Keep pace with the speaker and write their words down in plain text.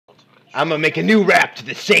I'ma make a new rap to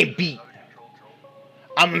the same beat.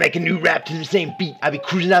 I'ma make a new rap to the same beat. I be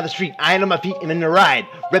cruising down the street, iron on my feet, and in the ride,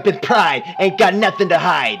 reppin' pride, ain't got nothing to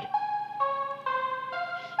hide.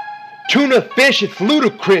 Tuna fish, it's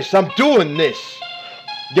ludicrous, I'm doing this.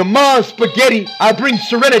 Your mom's spaghetti, I bring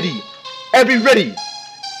serenity. Every ready,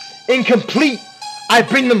 incomplete, I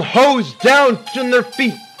bring them hoes down to their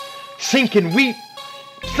feet. Sink and weep,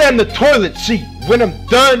 slam the toilet seat. When I'm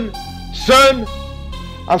done, son,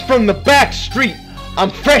 I'm from the back street. I'm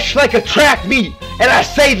fresh like a track meet, and I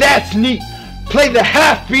say that's neat. Play the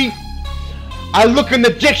half beat. I look in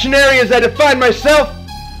the dictionary as I define myself.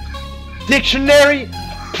 Dictionary,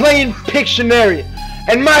 playing Pictionary.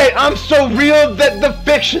 And I'm so real that the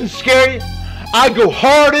fiction's scary. I go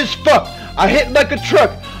hard as fuck. I hit like a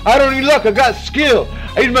truck. I don't need luck, I got skill.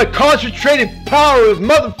 I use my concentrated power of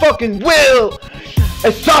motherfucking will.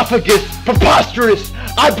 Esophagus, preposterous.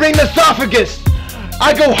 I bring the esophagus.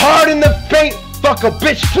 I go hard in the paint. Fuck a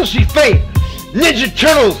bitch till she faint. Ninja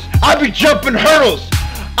Turtles, I be jumping hurdles.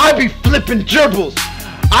 I be flipping gerbils.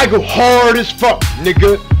 I go hard as fuck,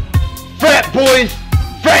 nigga. Frat boys,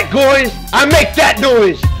 frat goys, I make that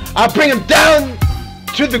noise. I bring them down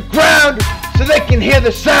to the ground so they can hear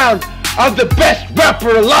the sound of the best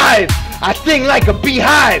rapper alive. I sing like a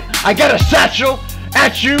beehive. I got a satchel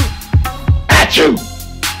at you, at you.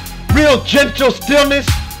 Real gentle stillness.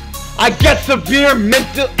 I get severe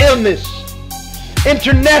mental illness.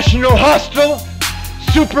 International hostile,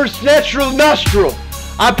 supernatural nostril.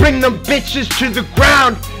 I bring them bitches to the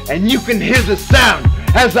ground, and you can hear the sound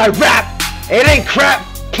as I rap. It ain't crap.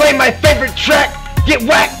 Play my favorite track. Get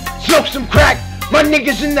whacked, smoke some crack. My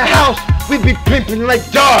niggas in the house, we be pimping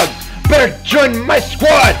like dogs. Better join my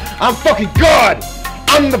squad. I'm fucking God.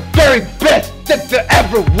 I'm the very best that there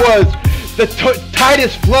ever was. The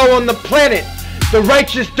tightest flow on the planet. The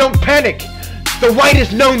righteous don't panic. The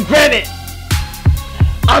whitest known granite.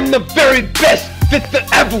 I'm the very best that there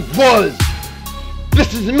ever was.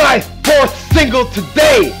 This is my 4th single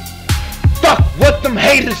today. Fuck what them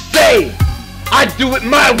haters say. I do it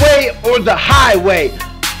my way or the highway.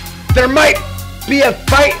 There might be a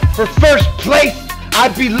fight for first place.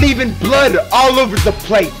 I be leaving blood all over the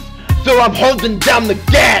place. So I'm holding down the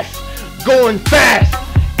gas, going fast.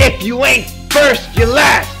 If you ain't first, you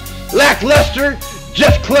last. Lackluster,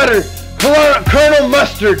 just clutter. Colonel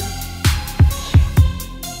Mustard.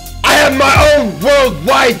 I have my own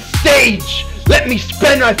worldwide stage. Let me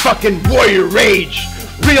spend my fucking warrior rage.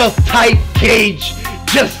 Real tight cage,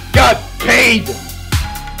 just got paid.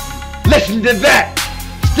 Listen to that,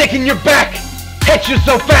 stick in your back, hit you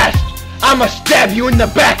so fast, I'ma stab you in the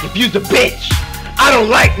back if you's a bitch. I don't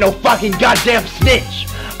like no fucking goddamn snitch.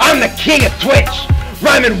 I'm the king of Twitch,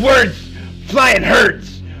 rhyming words, flying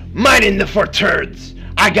herds, mining the for turds.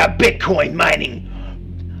 I got Bitcoin mining,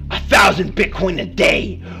 1,000 Bitcoin a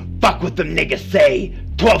day. Fuck what them niggas say,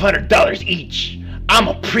 $1,200 each.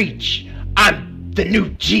 I'ma preach, I'm the new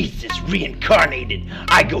Jesus reincarnated.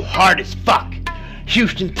 I go hard as fuck.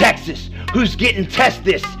 Houston, Texas, who's getting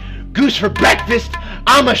this? Goose for breakfast?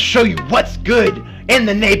 I'ma show you what's good in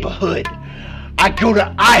the neighborhood. I go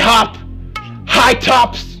to IHOP, high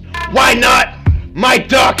tops, why not? My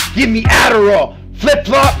doc, give me Adderall. Flip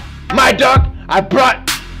flop, my doc, I brought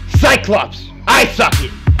Cyclops, eye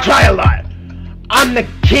socket, cry a lot. I'm the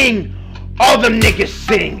king, all them niggas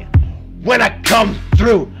sing. When I come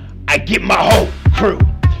through, I get my whole crew.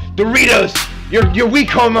 Doritos, your weak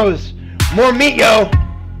homos, more meat yo.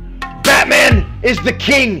 Batman is the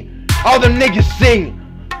king, all them niggas sing.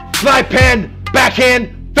 Fly pan,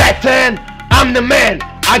 backhand, fat tan, I'm the man.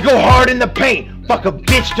 I go hard in the paint, fuck a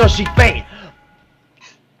bitch till she faint.